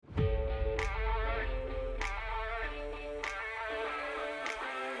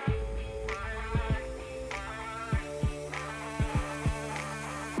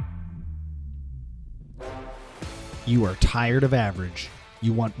You are tired of average.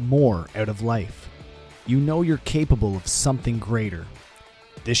 You want more out of life. You know you're capable of something greater.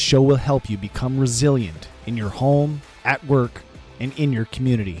 This show will help you become resilient in your home, at work, and in your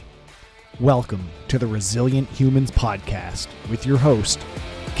community. Welcome to the Resilient Humans Podcast with your host,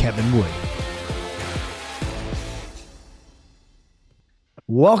 Kevin Wood.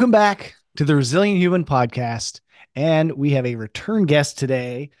 Welcome back to the Resilient Human Podcast, and we have a return guest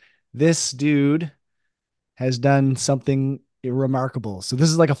today. This dude has done something remarkable. So this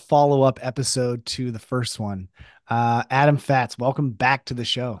is like a follow-up episode to the first one. Adam Faatz, welcome back to the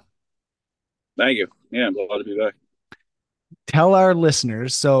show. Thank you. Yeah, I'm glad to be back. Tell our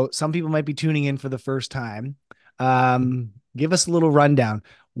listeners, so some people might be tuning in for the first time. Give us a little rundown.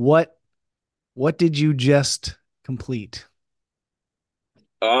 What did you just complete?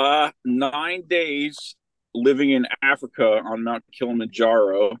 9 days living in Africa on Mount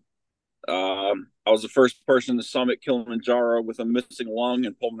Kilimanjaro. I was the first person to summit Kilimanjaro with a missing lung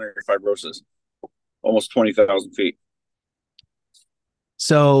and pulmonary fibrosis, almost 20,000 feet.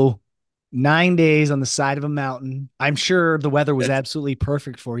 So 9 days on the side of a mountain. I'm sure the weather was absolutely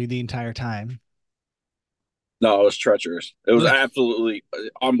perfect for you the entire time. No, it was treacherous. It was absolutely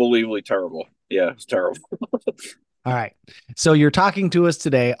unbelievably terrible. Yeah, it was terrible. All right. So you're talking to us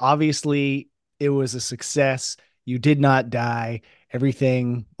today. Obviously, it was a success. You did not die.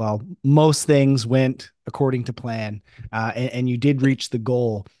 Everything, well, most things went according to plan, and you did reach the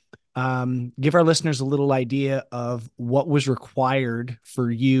goal. Give our listeners a little idea of what was required for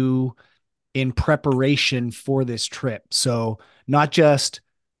you in preparation for this trip. So not just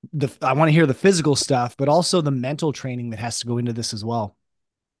I want to hear the physical stuff, but also the mental training that has to go into this as well.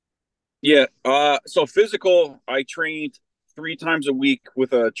 Yeah. So physical, I trained 3 times a week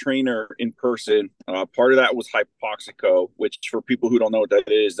with a trainer in person. Part of that was hypoxico, which for people who don't know what that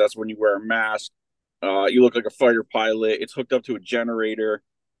is, that's when you wear a mask. You look like a fighter pilot. It's hooked up to a generator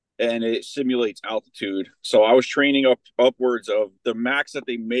and it simulates altitude. So I was training upwards of the max that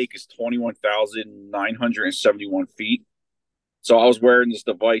they make is 21,971 feet. So I was wearing this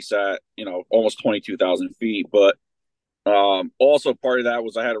device at, almost 22,000 feet. But also part of that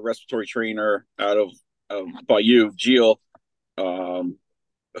was I had a respiratory trainer out of Bayou, Gilles, who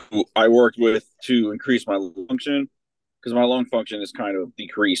I worked with to increase my lung function because my lung function is kind of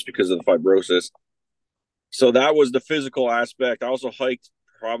decreased because of the fibrosis. So that was the physical aspect. I also hiked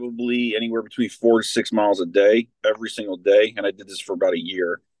probably anywhere between 4 to 6 miles a day, every single day. And I did this for about a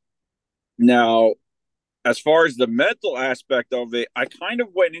year. Now, as far as the mental aspect of it, I kind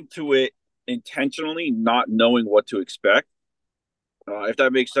of went into it intentionally, not knowing what to expect. If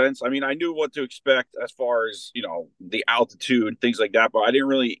that makes sense. I mean, I knew what to expect as far as, the altitude, things like that, but I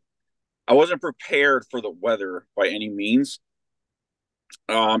wasn't prepared for the weather by any means.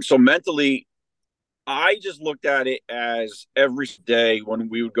 So mentally, I just looked at it as every day when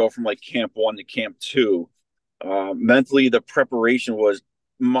we would go from like camp 1 to camp 2. Mentally, the preparation was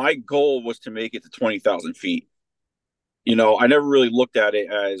my goal was to make it to 20,000 feet. I never really looked at it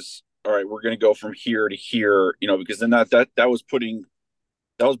as, all right, we're going to go from here to here, because then that was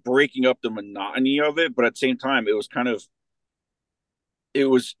breaking up the monotony of it. But at the same time, it was kind of, it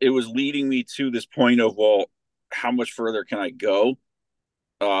was leading me to this point of, well, how much further can I go?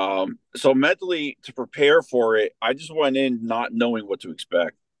 So mentally to prepare for it, I just went in not knowing what to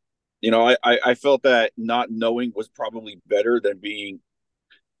expect. I felt that not knowing was probably better than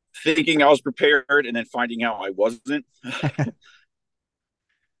thinking I was prepared and then finding out I wasn't.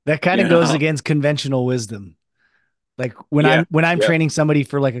 That kind of goes against conventional wisdom. Like when I'm training somebody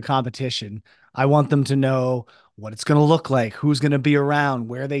for like a competition, I want them to know what it's going to look like, who's going to be around,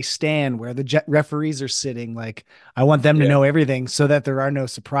 where they stand, where the referees are sitting. Like I want them to know everything so that there are no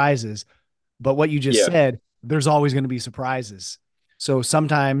surprises. But what you just said, there's always going to be surprises. So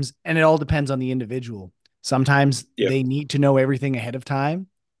sometimes, and it all depends on the individual. Sometimes they need to know everything ahead of time.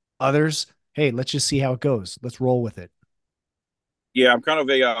 Others, hey, let's just see how it goes. Let's roll with it. Yeah, I'm kind of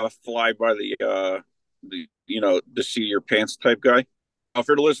a fly by the seat of your pants type guy.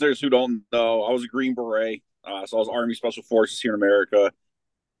 For the listeners who don't know, I was a Green Beret, so I was Army Special Forces here in America.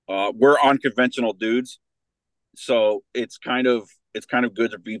 We're unconventional dudes, so it's kind of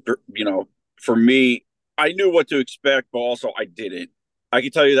good to be, for me, I knew what to expect, but also I didn't. I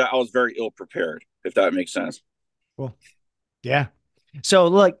can tell you that I was very ill prepared, if that makes sense. Well, yeah. So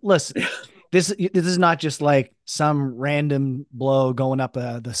like, listen, this is not just like some random blow going up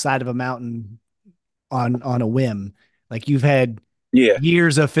the side of a mountain on a whim. Like you've had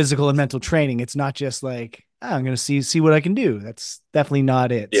years of physical and mental training. It's not just like, oh, I'm going to see what I can do. That's definitely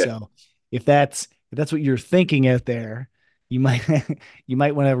not it. So if that's what you're thinking out there, you might you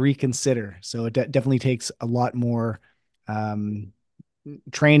might want to reconsider. So it definitely takes a lot more um,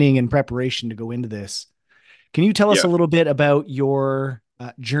 training and preparation to go into this. Can you tell us a Yeah. little bit about your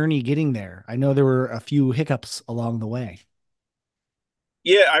journey getting there? I know there were a few hiccups along the way.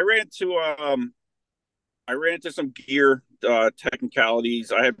 Yeah, I ran into some gear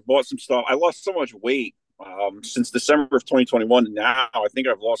technicalities. I had bought some stuff. I lost so much weight since December of 2021. Now I think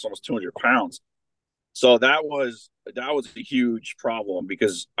I've lost almost 200 pounds. So that was a huge problem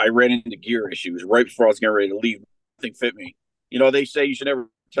because I ran into gear issues right before I was getting ready to leave. Nothing fit me. They say you should never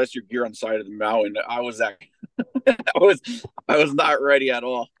test your gear on the side of the mountain. I was I was not ready at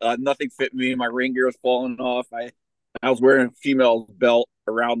all. Nothing fit me. My rain gear was falling off. I was wearing a female belt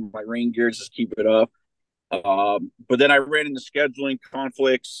around my rain gear just to keep it up. But then I ran into scheduling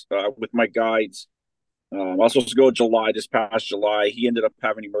conflicts with my guides. I was supposed to go July, this past July. He ended up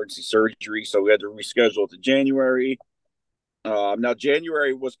having emergency surgery, so we had to reschedule it to January. Now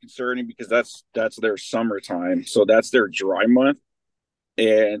January was concerning because that's their summertime, so that's their dry month,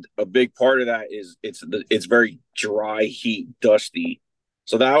 and a big part of that is it's very dry, heat, dusty.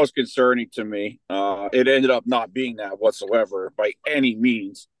 So that was concerning to me. It ended up not being that whatsoever by any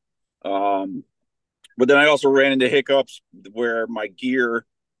means. Um, but then I also ran into hiccups where my gear,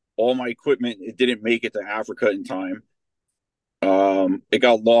 all my equipment, it didn't make it to Africa in time. It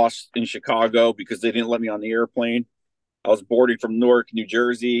got lost in Chicago because they didn't let me on the airplane. I was boarding from Newark, New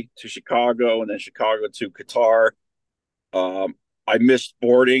Jersey to Chicago, and then Chicago to Qatar. I missed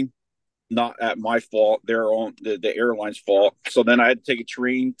boarding, not at my fault, the airline's fault. So then I had to take a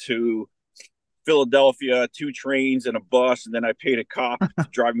train to Philadelphia, two trains and a bus, and then I paid a cop to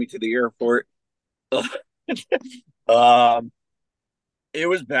drive me to the airport. um, it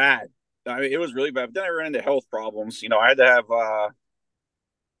was bad. I mean, it was really bad. But then I ran into health problems. I had to have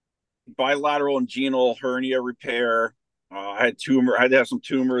bilateral inguinal hernia repair. I had to have some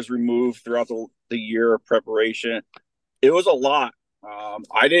tumors removed throughout the year of preparation. It was a lot.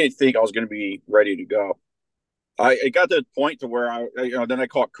 I didn't think I was going to be ready to go. It got to the point to where then I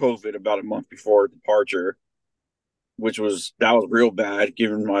caught COVID about a month before departure, that was real bad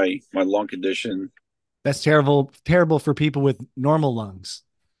given my lung condition. That's terrible, terrible for people with normal lungs.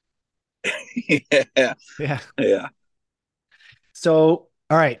 Yeah, Yeah. yeah, So,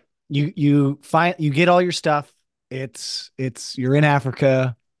 all right, you get all your stuff. You're in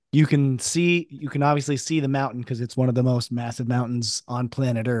Africa. You can obviously see the mountain because it's one of the most massive mountains on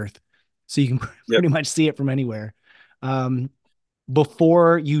planet Earth. So you can yep. pretty much see it from anywhere. Um,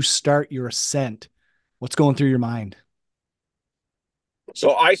 before you start your ascent, what's going through your mind?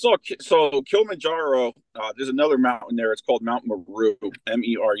 So Kilimanjaro. There's another mountain there. It's called Mount Meru,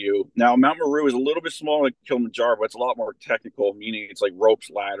 Meru. Now Mount Meru is a little bit smaller than Kilimanjaro, but it's a lot more technical, meaning it's like ropes,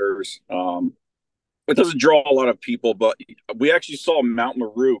 ladders. It doesn't draw a lot of people, but we actually saw Mount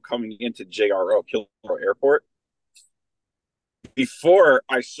Meru coming into JRO, Kilimanjaro Airport. Before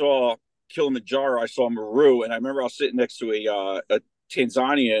I saw Kilimanjaro, I saw Meru, and I remember I was sitting next to a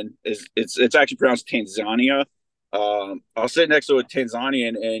Tanzanian. It's actually pronounced Tanzania. I was sitting next to a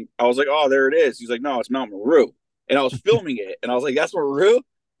Tanzanian, and I was like, "Oh, there it is." He's like, "No, it's Mount Meru," and I was filming it, and I was like, "That's Meru." And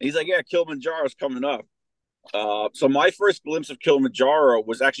he's like, "Yeah, Kilimanjaro's coming up." So my first glimpse of Kilimanjaro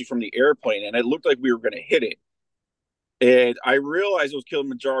was actually from the airplane, and it looked like we were going to hit it. And I realized it was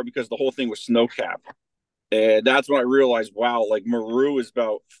Kilimanjaro because the whole thing was snow capped. And that's when I realized, wow, like Meru is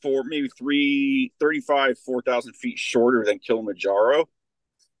about maybe 4,000 feet shorter than Kilimanjaro.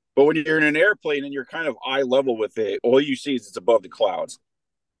 But when you're in an airplane and you're kind of eye level with it, all you see is it's above the clouds.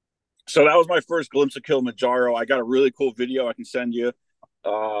 So that was my first glimpse of Kilimanjaro. I got a really cool video I can send you.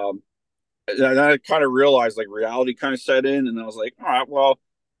 Um, and I kind of realized like reality kind of set in, and I was like, all right, well,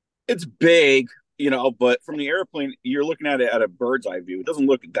 it's big, but from the airplane, you're looking at it at a bird's eye view. It doesn't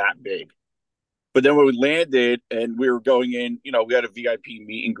look that big. But then when we landed and we were going in, we had a VIP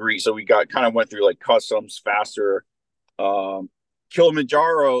meet and greet, so we went through like customs faster. Um,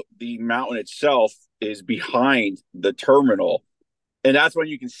 Kilimanjaro, the mountain itself, is behind the terminal, and that's when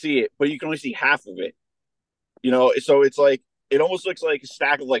you can see it, but you can only see half of it. So it's like it almost looks like a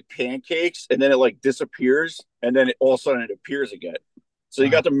stack of like pancakes, and then it like disappears, and then all of a sudden it appears again. So you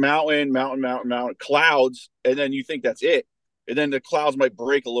got Wow. the mountain, clouds, and then you think that's it. And then the clouds might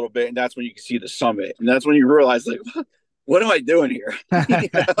break a little bit, and that's when you can see the summit. And that's when you realize, like, what am I doing here?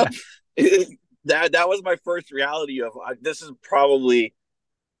 That was my first reality of this is probably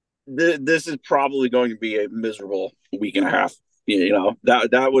going to be a miserable week and a half.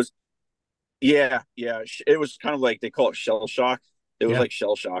 That was yeah. It was kind of like they call it shell shock. It was Yeah. like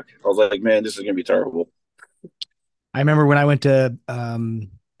shell shock. I was like, man, this is gonna be terrible. I remember when I went to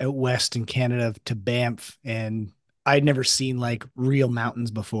out west in Canada to Banff, and I'd never seen like real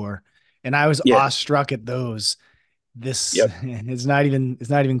mountains before, and I was Yeah. awestruck at those. This Yep. it's not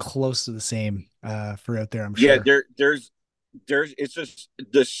even close to the same for out there, I'm Yeah. sure. There's it's just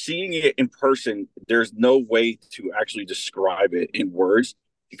the seeing it in person. There's no way to actually describe it in words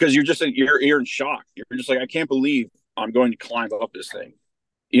because you're in shock. You're just like, I can't believe I'm going to climb up this thing.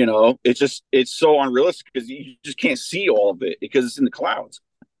 It's so unrealistic because you just can't see all of it because it's in the clouds.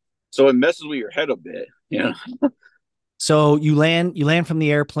 So it messes with your head a bit. Yeah. So you land from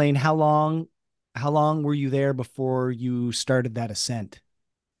the airplane. How long were you there before you started that ascent?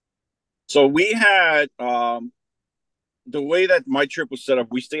 So we had the way that my trip was set up.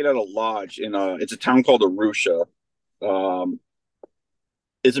 We stayed at a lodge in it's a town called Arusha. Um,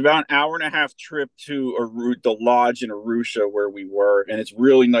 it's about an hour and a half trip to the lodge in Arusha where we were, and it's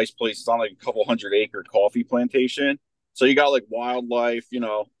really nice place. It's on like a couple 100-acre coffee plantation, so you got like wildlife.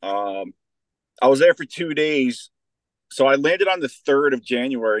 I was there for 2 days, so I landed on the 3rd of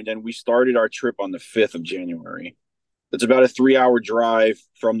January, and then we started our trip on the 5th of January. It's about a 3-hour drive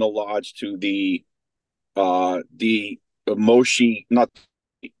from the lodge to the Moshi, not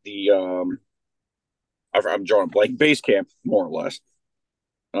the I'm drawing a blank, base camp, more or less.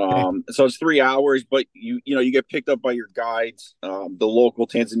 Okay. So it's 3 hours, but you get picked up by your guides, the local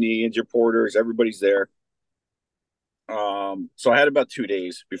Tanzanians, your porters, everybody's there. So I had about 2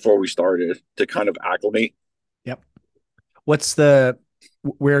 days before we started to kind of acclimate. Yep. What's the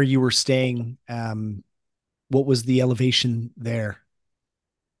where you were staying? What was the elevation there?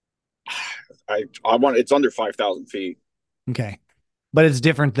 I want it's under 5,000 feet. Okay. But it's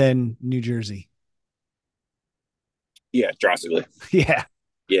different than New Jersey. Yeah, drastically. Yeah.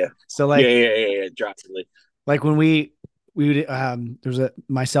 Yeah, So yeah, drastically. like when we would there's a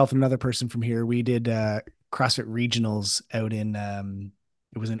myself and another person from here, we did CrossFit regionals out in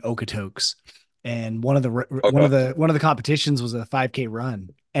it was in Okotoks. And Okay. one of the competitions was a 5K run.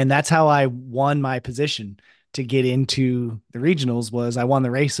 And that's how I won my position to get into the regionals was I won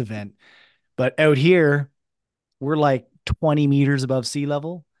the race event. But out here, we're like 20 meters above sea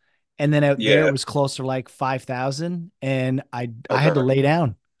level. And then out there Yeah. was closer like 5,000. And I had to Okay. lay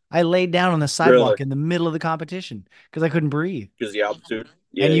down. I laid down on the Really? sidewalk in the middle of the competition because I couldn't breathe. Because the altitude?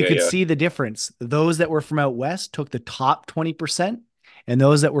 Yeah, And you yeah, could yeah, see the difference. Those that were from out west took the top 20%, and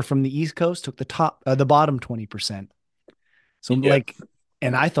those that were from the East Coast took the bottom 20%. So yeah. like,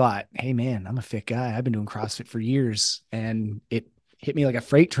 and I thought, hey man, I'm a fit guy. I've been doing CrossFit for years, and it hit me like a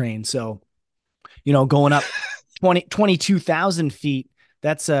freight train. So going up 22,000 feet,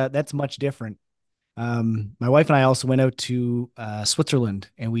 that's much different. My wife and I also went out to Switzerland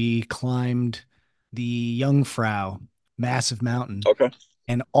and we climbed the Jungfrau massive mountain. Okay.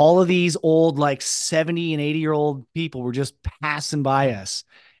 And all of these old, like 70 and 80-year-old people were just passing by us.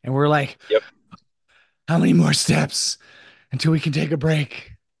 And we're like, Yep. how many more steps until we can take a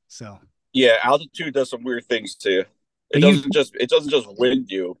break? So, Yeah, altitude does some weird things to you. It but you, doesn't just it doesn't just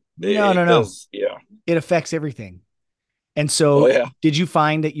wind you. no, no, It no. does. Yeah. It affects everything. And Oh so, yeah. did you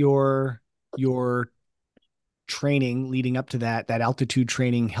find that your training leading up to that altitude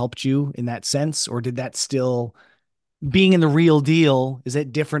training helped you in that sense, or did that still being in the real deal? Is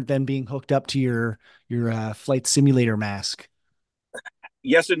it different than being hooked up to your flight simulator mask?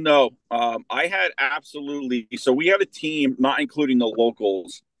 Yes and no. I had absolutely. So we had a team, not including the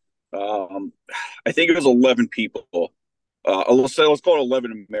locals. Um, I think it was 11 people. Let's call it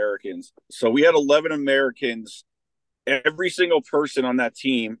 11 Americans. So we had 11 Americans. Every single person on that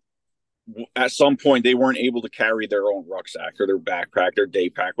team, at some point, they weren't able to carry their own rucksack or their backpack, their day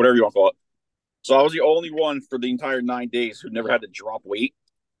pack, whatever you want to call it. So I was the only one for the entire 9 days who never had to drop weight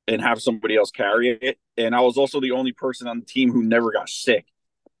and have somebody else carry it. And I was also the only person on the team who never got sick.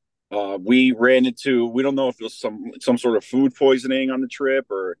 We ran into, we don't know if it was some sort of food poisoning on the trip,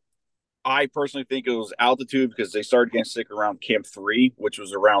 or I personally think it was altitude because they started getting sick around Camp 3, which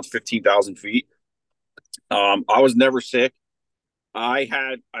was around 15,000 feet. I was never sick.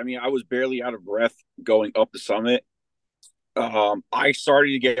 I was barely out of breath going up the summit. I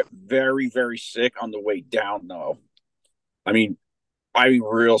started to get very, very sick on the way down, though. I mean,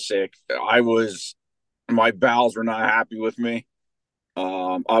 real sick. My bowels were not happy with me.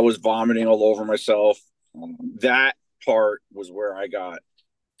 I was vomiting all over myself. That part was where I got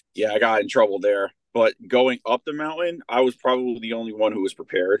in trouble there. But going up the mountain, I was probably the only one who was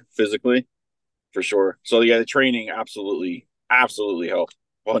prepared physically, for sure. So yeah, the training absolutely, absolutely helped,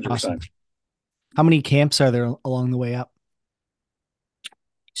 Awesome. 100%. How many camps are there along the way up?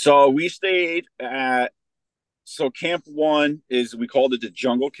 So we stayed at So camp one is, we called it the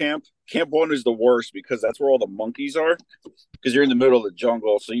jungle camp. Camp one is the worst because that's where all the monkeys are, because you're in the middle of the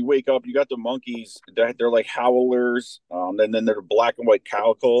jungle. So you wake up, you got the monkeys. They're like howlers. And then they're black and white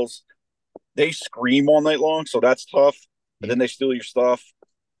calicles. They scream all night long, so that's tough. And Yeah. then they steal your stuff.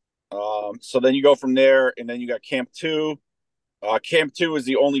 So then you go from there, and then you got camp two. Camp two is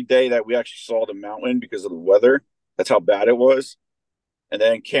the only day that we actually saw the mountain because of the weather. That's how bad it was. And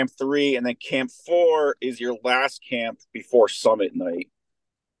then camp three, and then camp four is your last camp before summit night.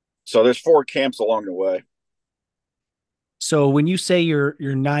 So there's four camps along the way. So when you say you're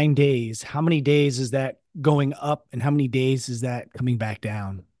 9 days, how many days is that going up and how many days is that coming back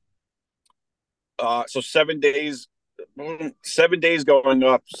down? So 7 days, 7 days going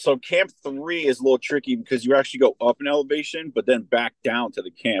up. So camp three is a little tricky because you actually go up in elevation, but then back down to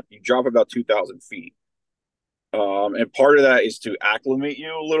the camp. You drop about 2,000 feet. And part of that is to acclimate you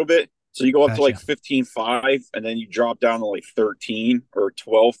a little bit. So you go up to like Gotcha. 15.5, and then you drop down to like 13 or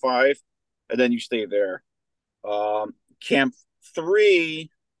 12.5, and then you stay there. Camp three,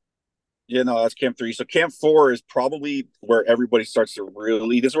 that's camp three. So camp four is probably where everybody starts to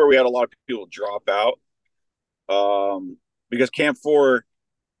really, this is where we had a lot of people drop out. Because camp four,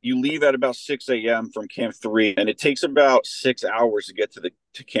 you leave at about 6 a.m. from camp three, and it takes about 6 hours to get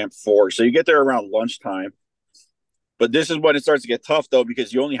to camp four. So you get there around lunchtime. But this is when it starts to get tough though,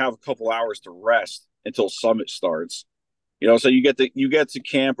 because you only have a couple hours to rest until summit starts. So you get to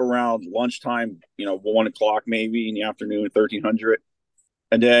camp around lunchtime, 1 o'clock maybe in the afternoon, 1300,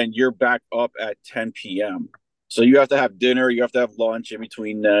 and then you're back up at 10 p.m. So you have to have dinner, you have to have lunch in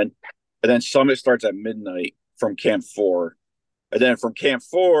between then, and then summit starts at midnight from camp four, and then from camp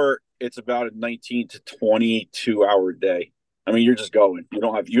four it's about a 19 to 22 hour day. I mean, you're just going.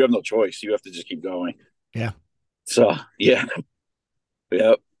 You have no choice. You have to just keep going. Yeah. So yeah,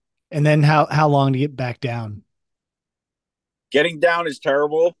 yeah. And then how long to get back down? Getting down is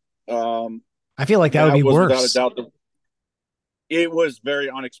terrible. I feel like that would be That was without a worse. doubt it was very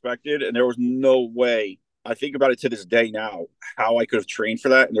unexpected, and there was no way. I think about it to this day now, how I could have trained for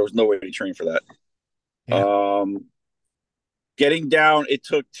that, and there was no way to train for that. Yeah. Getting down, it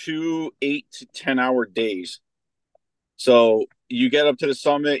took 2 8 to 10 hour days. So you get up to the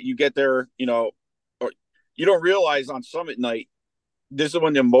summit, you get there, or you don't realize on summit night, this is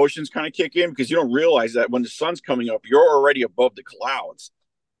when the emotions kind of kick in, because you don't realize that when the sun's coming up, you're already above the clouds.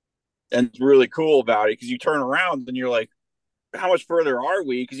 And it's really cool about it because you turn around and you're like, how much further are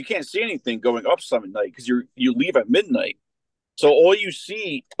we? Because you can't see anything going up summit night because you leave at midnight. So all you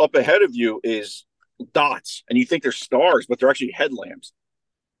see up ahead of you is dots, and you think they're stars, but they're actually headlamps.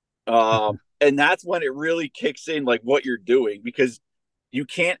 And that's when it really kicks in, like what you're doing, because you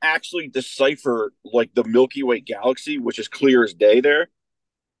can't actually decipher like the Milky Way galaxy, which is clear as day there.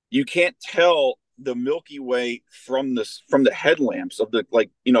 You can't tell the Milky Way from the headlamps of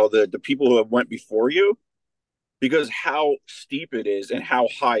the people who have went before you, because how steep it is and how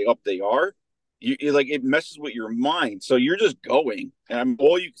high up they are. Like it messes with your mind. So you're just going, and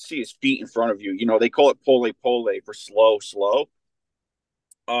all you can see is feet in front of you. They call it pole pole for slow, slow.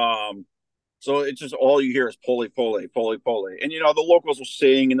 Um, so it's just all you hear is pole pole pole pole, and the locals will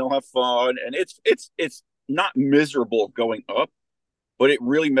sing and they'll have fun, and it's not miserable going up, but it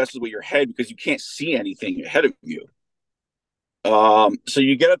really messes with your head because you can't see anything ahead of you. So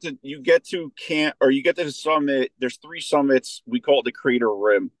you get to camp, or you get to the summit. There's three summits. We call it the crater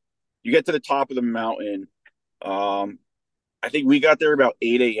rim. You get to the top of the mountain. Um, I think we got there about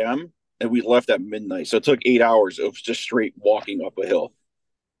 8 a.m. and we left at midnight. So it took 8 hours of just straight walking up a hill.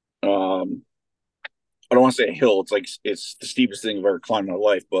 Um, I don't want to say a hill. It's the steepest thing I've ever climbed in my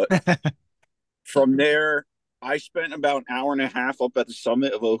life. But from there, I spent about an hour and a half up at the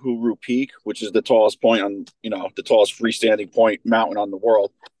summit of Uhuru Peak, which is the tallest point the tallest freestanding point mountain on the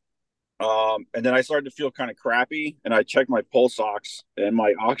world. And then I started to feel kind of crappy, and I checked my pulse ox, and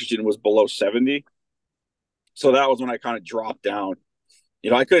my oxygen was below 70. So that was when I kind of dropped down.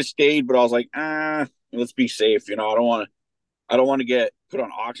 I could have stayed, but I was like, let's be safe. I don't want to get put on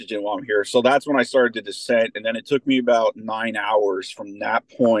oxygen while I'm here. So that's when I started to descend, and then it took me about 9 hours from that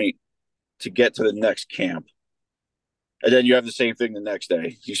point to get to the next camp. And then you have the same thing the next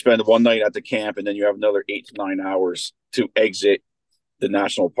day. You spend one night at the camp, and then you have another 8 to 9 hours to exit the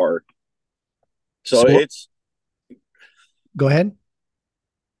national park. So So it's, go ahead.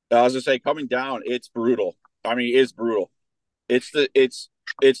 I was gonna say, coming down, it's brutal. I mean, it's brutal. It's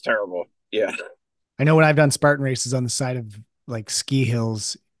terrible. Yeah. I know when I've done Spartan races on the side of like ski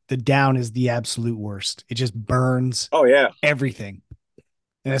hills, the down is the absolute worst. It just burns Oh yeah. everything.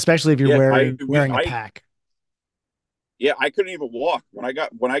 And especially if you're Yeah. wearing a pack. Yeah, I couldn't even walk when I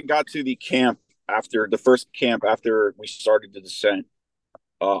got to the camp after the first camp after we started the descent.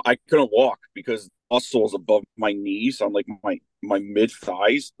 I couldn't walk because muscles above my knees on like my mid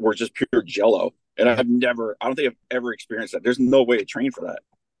thighs were just pure jello. And Yep. I don't think I've ever experienced that. There's no way to train for that.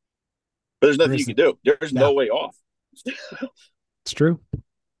 But there's There nothing you can isn't. do. There's No, no way off. it's true.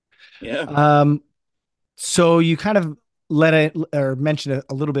 Yeah. Um, so you kind of let it or mention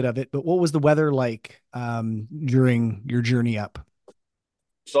a little bit of it, but what was the weather like during your journey up?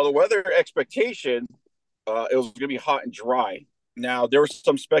 So the weather expectation, it was going to be hot and dry. Now there was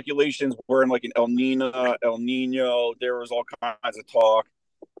some speculations we're in like an El Nino. There was all kinds of talk.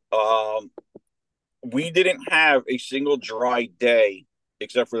 Um, we didn't have a single dry day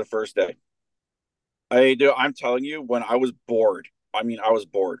except for the first day. I'm telling you, when I was bored, I mean, I was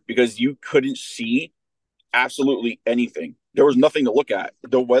bored because you couldn't see absolutely anything. There was nothing to look at.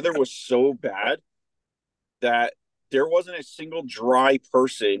 The weather was so bad that there wasn't a single dry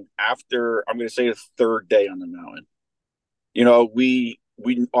person after, I'm going to say, the third day on the mountain. You know, we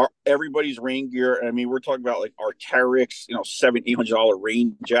are everybody's rain gear. I mean, we're talking about like Arc'teryx, $700-800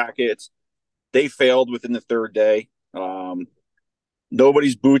 rain jackets. They failed within the third day.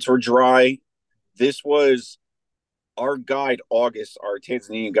 Nobody's boots were dry. This was our guide, August, our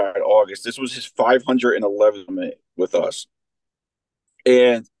Tanzanian guide, August. This was his 511th with us.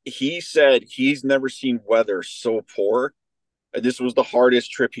 And he said he's never seen weather so poor. And this was the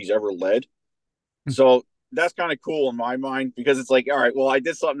hardest trip he's ever led. So that's kind of cool in my mind because it's like, all right, well, I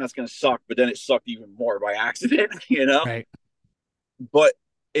did something that's going to suck, but then it sucked even more by accident, you know? Right. But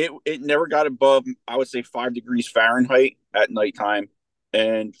it never got above, I would say, 5 degrees Fahrenheit at nighttime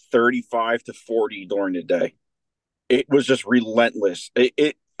and 35 to 40 during the day. It was just relentless.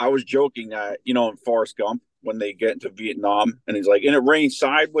 I was joking that, in Forrest Gump, when they get into Vietnam and he's like, and it rained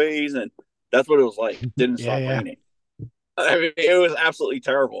sideways, and that's what it was like. It didn't Yeah, stop yeah. raining. I mean, it was absolutely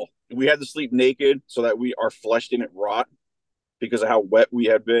terrible. We had to sleep naked so that our flesh didn't rot because of how wet we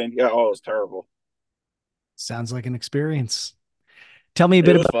had been. Yeah, oh, it was terrible. Sounds like an experience. Tell me a It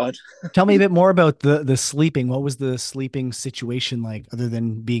bit was about fun. tell me a bit more about the sleeping. What was the sleeping situation like other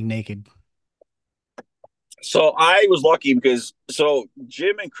than being naked? So I was lucky because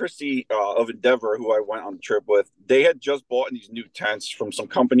Jim and Christy of Endeavor, who I went on the trip with, they had just bought these new tents from some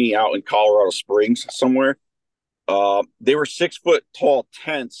company out in Colorado Springs somewhere. They were 6 foot tall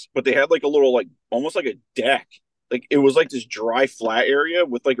tents, but they had like a little, like almost like a deck. Like it was like this dry flat area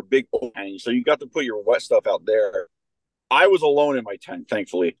with like a big overhang. So you got to put your wet stuff out there. I was alone in my tent,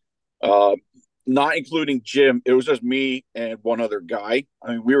 thankfully. Uh, Not including Jim. It was just me and one other guy.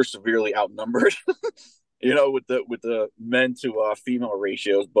 I mean, we were severely outnumbered, with the men to female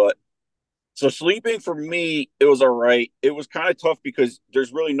ratios. But so sleeping for me, it was all right. It was kind of tough because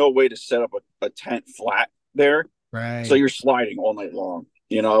there's really no way to set up a tent flat there. So Right. you're sliding all night long.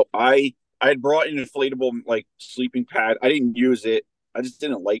 I had brought an inflatable like sleeping pad. I didn't use it. I just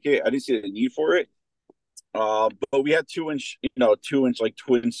didn't like it. I didn't see the need for it. But we had 2 inch, 2 inch like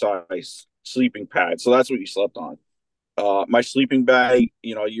twin size sleeping pad. So that's what you slept on. My sleeping bag,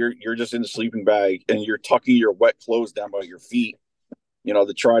 you're just in the sleeping bag and you're tucking your wet clothes down by your feet,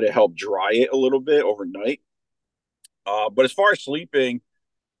 to try to help dry it a little bit overnight. But as far as sleeping,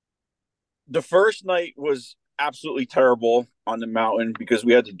 the first night was absolutely terrible on the mountain because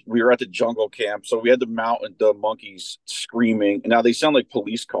we were at the jungle camp, so we had the monkeys screaming, and now they sound like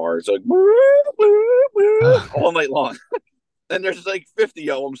police cars, like all night long. And there's like 50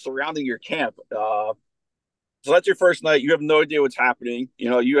 of them surrounding your camp. So that's your first night. You have no idea what's happening.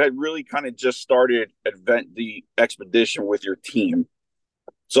 You had really kind of just started the expedition with your team.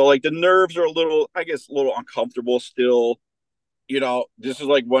 So like the nerves are I guess, a little uncomfortable still. This is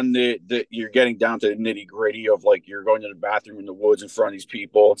like when you're getting down to the nitty gritty of like you're going to the bathroom in the woods in front of these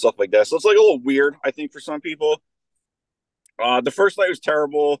people and stuff like that. So it's like a little weird, I think, for some people. The first night was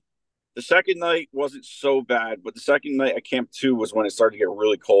terrible. The second night wasn't so bad, but the second night at Camp 2 was when it started to get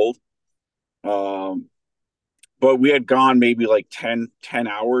really cold. Um, but we had gone maybe like 10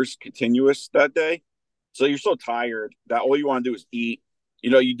 hours continuous that day. So you're so tired that all you want to do is eat.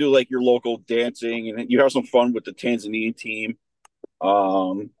 You do like your local dancing and you have some fun with the Tanzanian team.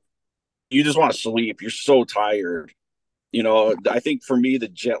 Um, you just want to sleep. You're so tired. I think for me, the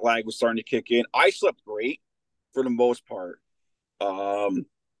jet lag was starting to kick in. I slept great for the most part. Um,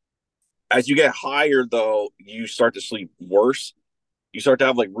 as you get higher, though, you start to sleep worse. You start to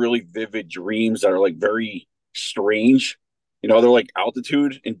have like really vivid dreams that are like very strange. They're like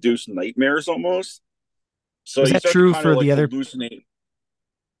altitude induced nightmares almost. So Was you that start to true kind of for like the other hallucinate.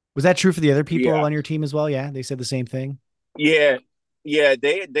 was that true for the other people Yeah. on your team as well? Yeah, they said the same thing. Yeah. Yeah,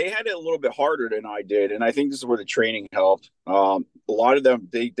 they had it a little bit harder than I did, and I think this is where the training helped. A lot of them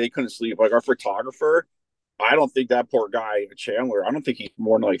they couldn't sleep. Like our photographer, I don't think that poor guy Chandler. I don't think he's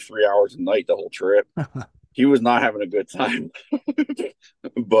more than like 3 hours a night the whole trip. He was not having a good time.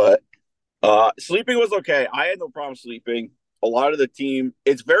 But sleeping was okay. I had no problem sleeping. A lot of the team,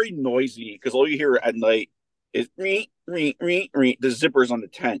 it's very noisy because all you hear at night is the zippers on the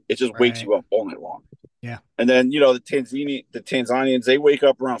tent. It just wakes Right. you up all night long. Yeah. And then the Tanzanians, they wake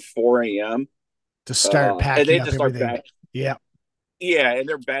up around 4 a.m. To start And packing they up just start everything. banging. Yeah. Yeah, and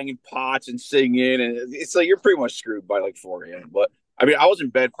they're banging pots and singing, and it's like you're pretty much screwed by like 4 a.m. But I mean, I was in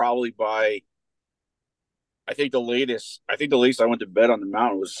bed probably by I think the latest I went to bed on the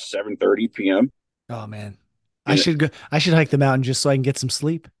mountain was 7:30 p.m. Oh man. I And should go. I should hike the mountain just so I can get some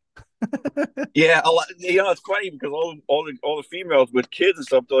sleep. yeah, a lot, it's funny because all the females with kids and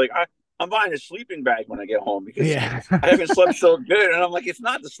stuff, they're like, I'm buying a sleeping bag when I get home because Yeah. I haven't slept so good. And I'm like, it's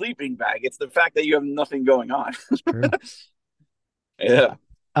not the sleeping bag, it's the fact that you have nothing going on. It's true. Yeah.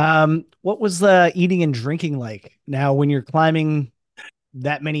 What was the eating and drinking like? Now, when you're climbing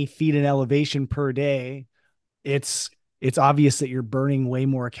that many feet in elevation per day, it's it's obvious that you're burning way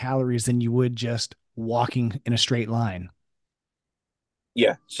more calories than you would just walking in a straight line.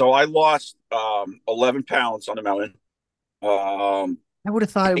 Yeah. So I lost 11 pounds on the mountain. I would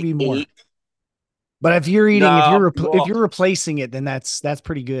have thought I it would think be more. eight. But if you're eating, No, if well, you're replacing it, then that's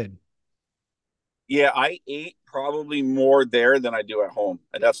pretty good. yeah, I ate probably more there than I do at home,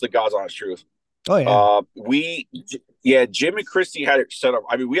 and that's the God's honest truth. Oh yeah. Yeah, Jim and Christy had it set up.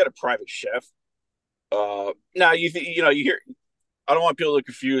 I mean, we had a private chef. Now you hear. I don't want people to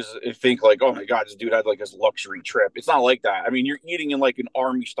confuse and think like, oh my God, this dude had like this luxury trip. It's not like that. I mean, you're eating in like an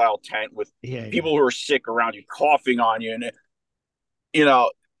army style tent with Yeah, yeah. people who are sick around you, coughing on you, and you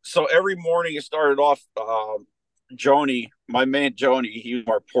know. So every morning it started off. Joni, my man Joni, he was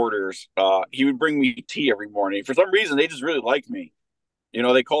our porters. He would bring me tea every morning. For some reason, they just really liked me.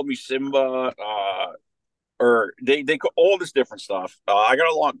 They called me Simba, or they all this different stuff. I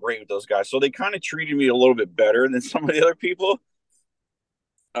got along great with those guys, so they kind of treated me a little bit better than some of the other people.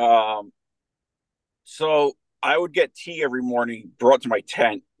 Um, so I would get tea every morning brought to my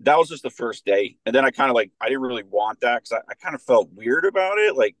tent. That was just the first day, and then I kind of like I didn't really want that because I kind of felt weird about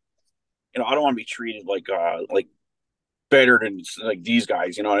it. Like I don't want to be treated like better than like these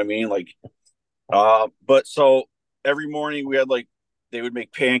guys. You know what I mean? Like but so every morning we had like they would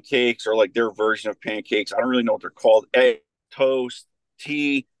make pancakes or like their version of pancakes. I don't really know what they're called. Egg, toast,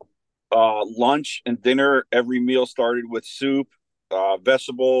 tea, lunch and dinner. Every meal started with soup,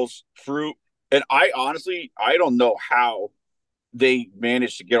 vegetables, fruit. And I don't know how they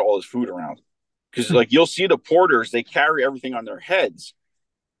managed to get all this food around. Because like you'll see the porters, they carry everything on their heads.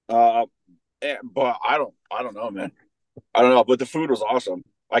 Uh, but I don't know, man. I don't know. But the food was awesome.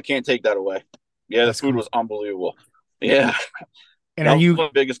 I can't take that away. Yeah, the That's food cool. was unbelievable. Yeah, And that are was you my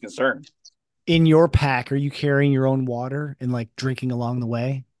biggest concern. in your pack? Are you carrying your own water and like drinking along the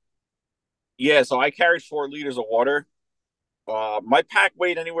way? Yeah, so I carried 4 liters of water. My pack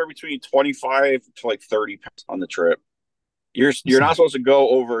weighed anywhere between 25 to like 30 pounds on the trip. You're not supposed to go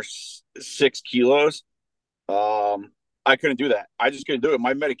over 6 kilos. Um, I couldn't do that. I just couldn't do it.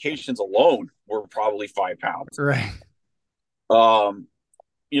 My medications alone were probably 5 pounds. Right. Um,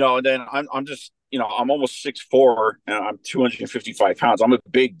 and then I'm just I'm almost 6'4" and I'm 255 pounds. I'm a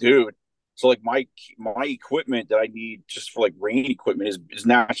big dude. So like my equipment that I need just for like rain equipment is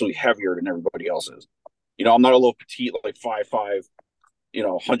naturally heavier than everybody else's. I'm not a little petite like 5'5",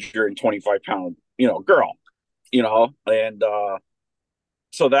 125 pound, girl, and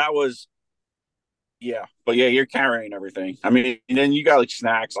so that was yeah. But yeah, you're carrying everything. I mean, and then you got like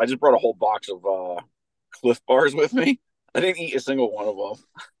snacks. I just brought a whole box of Cliff bars with me. I didn't eat a single one of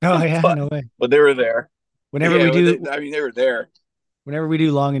Oh them, yeah, but no way. they were there. Whenever we Yeah, but do I mean, they were there. whenever we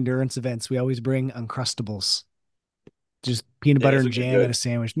do long endurance events, we always bring Uncrustables. Just peanut Yeah, butter those and are jam and good. a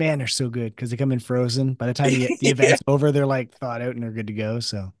sandwich. Man, they're so good because they come in frozen. By the time the Yeah, event's over, they're like thawed out and they're good to go.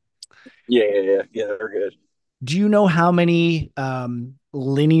 So, yeah, they're good. do you know how many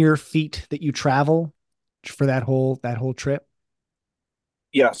linear feet that you travel for that whole trip?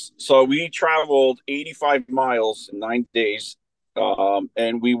 Yes. So we traveled 85 miles in 9 days,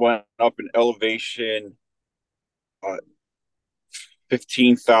 and we went up in elevation, uh,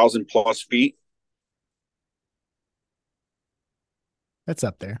 15,000 plus feet. That's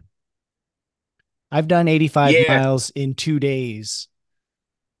up there. I've done 85 Yeah, miles in 2 days.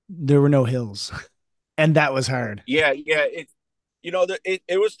 There were no hills, and that was hard. yeah.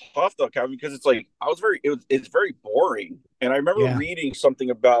 It was tough though, Kevin, because it's like it's very boring. And I remember Yeah. reading something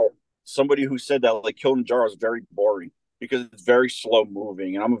about somebody who said that like Kilimanjaro is very boring. because it's very slow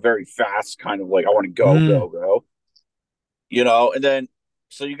moving, and I'm a very fast kind of like I want to go, Mm. go, go. And then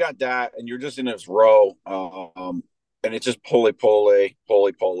so you got that, and you're just in this row, and it's just pulley,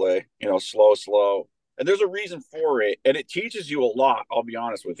 slow, slow. And there's a reason for it, and it teaches you a lot. I'll be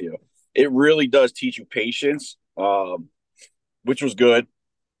honest with you, it really does teach you patience, which was good,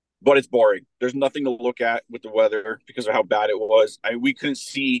 but it's boring. There's nothing to look at with the weather because of how bad it was. We couldn't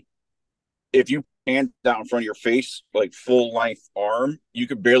see if you hand down in front of your face, like full length arm, you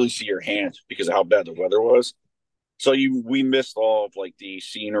could barely see your hand because of how bad the weather was. So we missed all of like the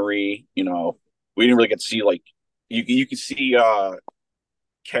scenery. We didn't really get to see like you could see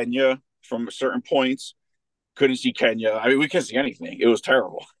Kenya from certain points. Couldn't see Kenya. I mean, we couldn't see anything. It was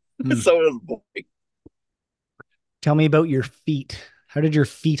terrible. Mm. So it was boring. Tell me about your feet. How did your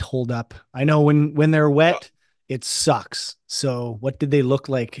feet hold up? I know when they're wet, it sucks. So what did they look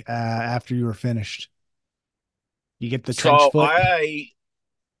like after you were finished? You get the trench So foot.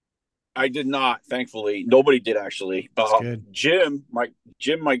 I did not, thankfully. Nobody did actually. That's good.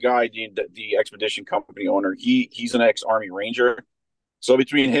 My guy, the expedition company owner, he's an ex-Army Ranger. So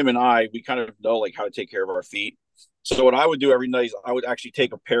between him and I, we kind of know like how to take care of our feet. So what I would do every night is I would actually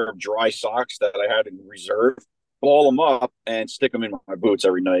take a pair of dry socks that I had in reserve, ball them up, and stick them in my boots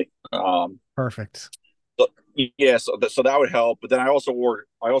every night. Perfect. So, yeah, so that would help. But then I also wore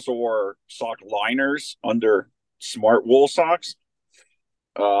sock liners under smart wool socks.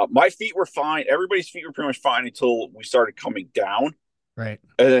 My feet were fine. Everybody's feet were pretty much fine until we started coming down, Right.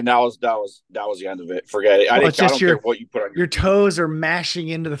 and then that was the end of it. Forget it. Well, it's I just don't care what you put on your your feet. toes are mashing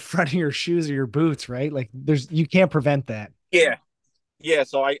into the front of your shoes or your boots, right? Like you can't prevent that. Yeah, yeah.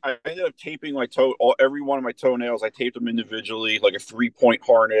 So I ended up taping every one of my toenails. I taped them individually, like a 3-point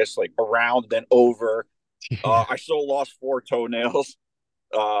harness, like around then over. Yeah. I still lost 4 toenails.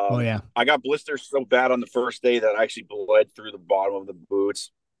 Oh yeah. I got blisters so bad on the first day that I actually bled through the bottom of the boots.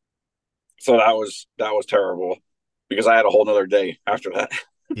 So that was terrible because I had a whole nother day after that.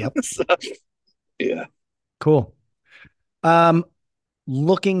 Yep. So, yeah. Cool. Um,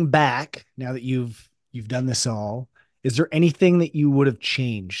 Looking back, now that you've done this all, is there anything that you would have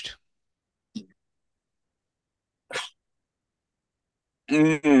changed?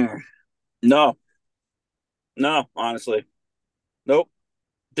 Mm, no, no, honestly, nope.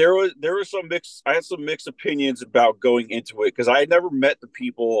 There was some mixed. I had some mixed opinions about going into it because I had never met the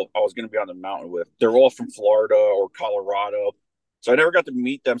people I was going to be on the mountain with. They're all from Florida or Colorado, so I never got to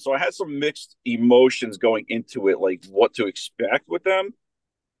meet them. So I had some mixed emotions going into it, like what to expect with them.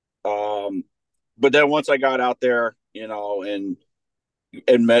 Um, but then once I got out there, and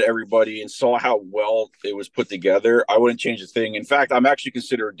met everybody and saw how well it was put together, I wouldn't change a thing. In fact, I'm actually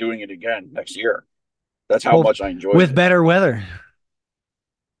considering doing it again next year. That's how Well, much I enjoyed with it. better weather.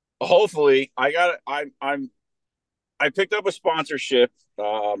 Hopefully, I picked up a sponsorship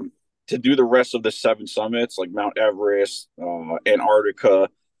to do the rest of the 7 summits, like Mount Everest, Antarctica.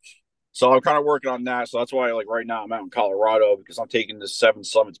 So I'm kind of working on that. So that's why, like right now, I'm out in Colorado because I'm taking the 7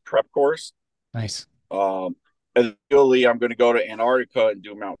 summits prep course. Nice. Um, and eventually, I'm going to go to Antarctica and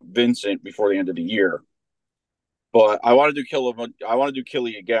do Mount Vincent before the end of the year. But I want to do I want to do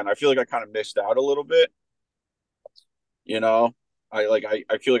Kili again. I feel like I kind of missed out a little bit. You know, I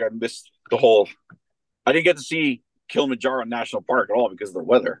feel like I missed the whole. I didn't get to see Kilimanjaro National Park at all because of the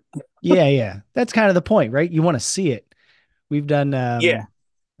weather. Yeah, yeah. That's kind of the point, right? You want to see it. We've done Yeah,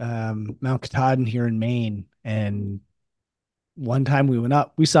 Mount Katahdin here in Maine, and one time we went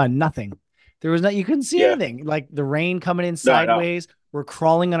up, we saw nothing. There was not, you couldn't see yeah. anything. Like the rain coming in No, I know. sideways. We're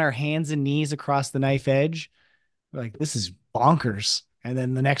crawling on our hands and knees across the knife edge. We're like, this is bonkers. And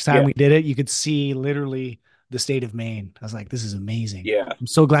then the next time Yeah, we did it, you could see literally the state of Maine. I was like, this is amazing. yeah, I'm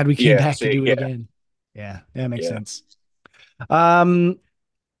so glad we came yeah. back to See, do it yeah, again. Yeah, that makes yeah, sense. Um,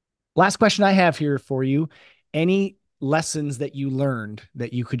 Last question I have here for you. Any lessons that you learned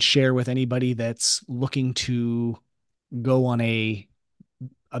that you could share with anybody that's looking to go on a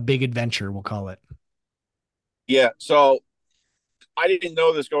big adventure, we'll call it. yeah. So I didn't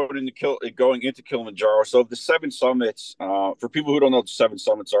know this going into Kilimanjaro. So the 7 summits, for people who don't know what the 7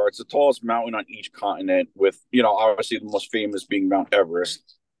 summits are, it's the tallest mountain on each continent. With obviously the most famous being Mount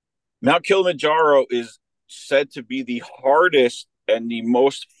Everest. Mount Kilimanjaro is said to be the hardest and the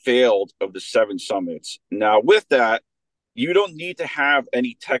most failed of the 7 summits. Now, with that, you don't need to have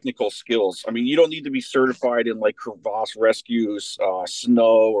any technical skills. I mean, you don't need to be certified in like crevasse rescues,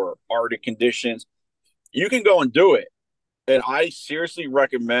 snow, or Arctic conditions. You can go and do it. And I seriously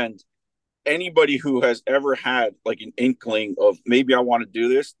recommend anybody who has ever had like an inkling of maybe I want to do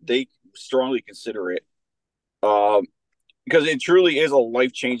this, they strongly consider it. Um, because it truly is a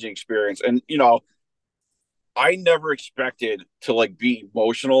life changing experience. And I never expected to like be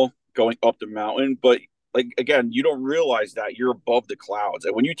emotional going up the mountain, but like again, you don't realize that you're above the clouds,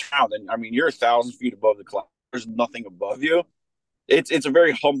 and when you down, then I mean you're 1,000 feet above the clouds. There's nothing above you. It's a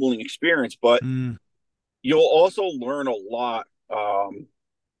very humbling experience, but Mm, you'll also learn a lot.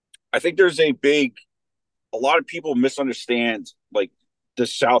 I think there's a lot of people misunderstand like the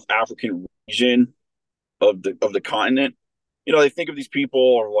South African region of the continent. You know, they think of these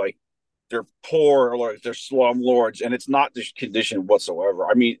people are like they're poor or like they're slum lords, and it's not this condition whatsoever.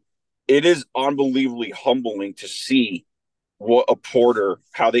 I mean, it is unbelievably humbling to see what a porter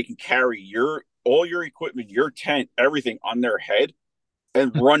how they can carry your all your equipment, your tent, everything on their head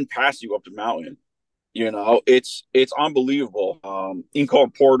and run past you up the mountain. You know, it's unbelievable. You can call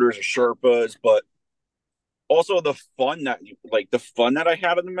them porters or Sherpas, but also the fun that I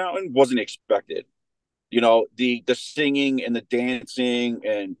had on the mountain wasn't expected. You know, the singing and the dancing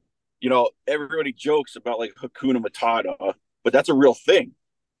and you know everybody jokes about like Hakuna Matata, but that's a real thing.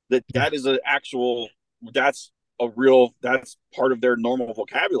 yeah, That is an actual that's that's part of their normal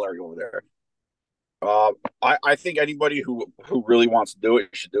vocabulary over there. Uh, I think anybody who really wants to do it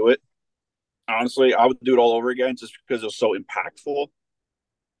should do it. Honestly, I would do it all over again just because it was so impactful.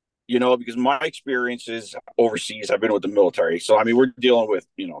 You know, because my experiences overseas, I've been with the military, so I mean, we're dealing with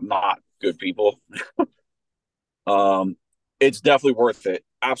not good people. Um, it's definitely worth it.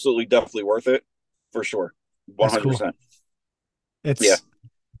 Absolutely, definitely worth it for sure. One that's hundred cool. percent. Yeah. It's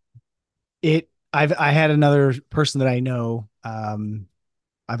it. I had another person that I know.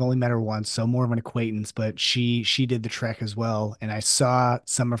 I've only met her once, so more of an acquaintance, but she did the trek as well, and I saw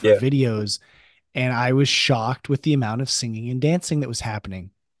some of her Yeah. videos, and I was shocked with the amount of singing and dancing that was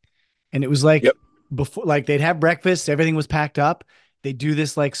happening. And it was like Yep. before, like they'd have breakfast, everything was packed up. They'd do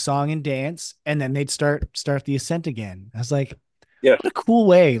this like song and dance, and then they'd start the ascent again. I was like, Yeah. what a cool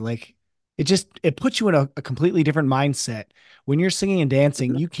way. Like it puts you in a completely different mindset. When you're singing and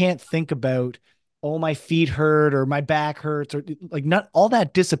dancing, Mhm. you can't think about, oh, my feet hurt or my back hurts, or like not all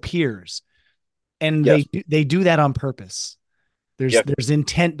that disappears. And Yes. they do that on purpose. Yeah. There's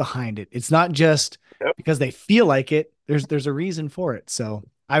intent behind it. It's not just Yep. because they feel like it. There's a reason for it. So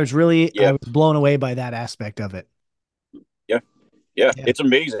I Yeah. was blown away by that aspect of it. Yeah. Yeah. Yeah. It's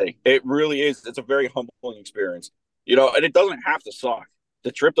amazing. It really is. It's a very humbling experience. You know, and it doesn't have to suck.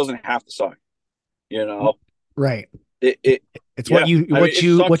 The trip doesn't have to suck. You know, Right. it It's yeah. I mean, it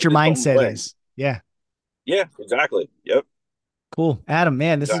sucks what your in its own mindset way. is. Yeah. Yeah. Exactly. Yep. Cool. Adam,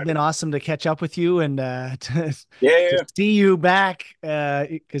 man, this has been Exactly. awesome to catch up with you and Yeah. to Yeah. see you back.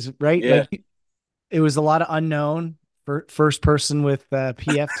 Because right, Yeah. like it was a lot of unknown for first person with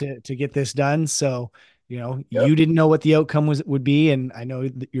PF to get this done. So, Yep. you didn't know what the outcome would be, and I know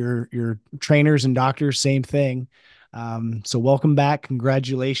that your trainers and doctors, same thing. So welcome back,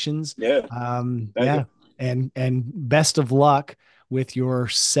 congratulations. Yeah. Thank you. Yeah, and best of luck with your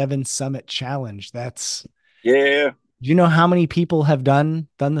 7 Summit challenge. Yeah. Do you know how many people have done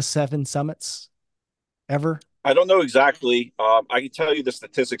the 7 summits ever? I don't know exactly. I can tell you the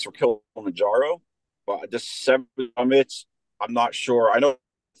statistics for Kilimanjaro, but the seven summits, I'm not sure. I know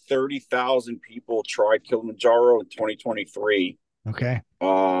 30,000 people tried Kilimanjaro in 2023, Okay.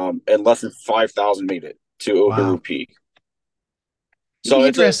 and less than 5,000 made it to Wow. Ogaru Peak. It'd So be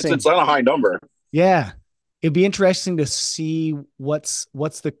it's interesting. not a high number. Yeah. It'd be interesting to see what's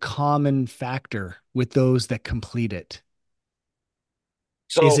the common factor with those that complete it.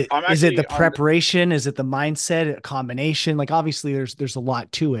 Is So it I'm is it the actually on. preparation? Is it the mindset, a combination? Like obviously there's a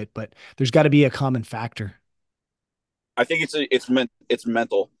lot to it, but there's got to be a common factor. I think it's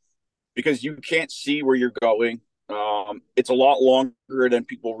mental because you can't see where you're going. It's a lot longer than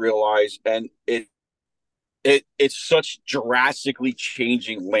people realize, and it's such drastically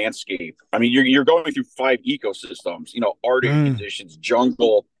changing landscape. I mean, you're going through five ecosystems. You know, Arctic Mm. conditions,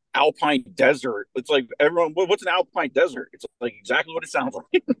 jungle, alpine desert. It's like everyone. What's an alpine desert? It's like exactly what it sounds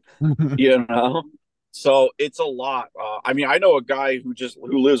like. You know. So it's a lot. I mean, I know a guy who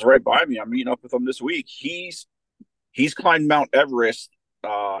lives right by me. I'm meeting up with him this week. He's climbed Mount Everest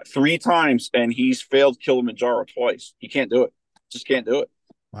 3 times, and he's failed Kilimanjaro twice. He can't do it. Just can't do it.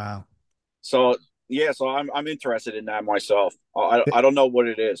 Wow. So yeah, so I'm interested in that myself. I don't know what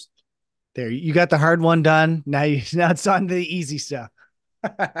it is. There, you got the hard one done. Now it's on to the easy stuff.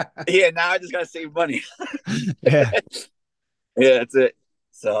 Yeah, now I just gotta save money. Yeah. Yeah, that's it.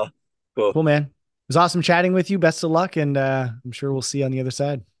 So cool. Cool, man. It was awesome chatting with you. Best of luck, and I'm sure we'll see you on the other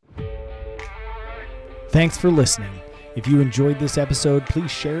side. Thanks for listening. If you enjoyed this episode,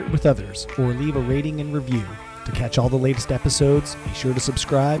 please share it with others or leave a rating and review. To catch all the latest episodes, be sure to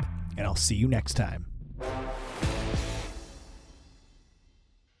subscribe, and I'll see you next time.